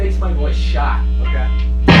my voice shot. Okay.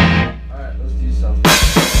 Alright, let's do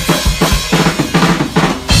something.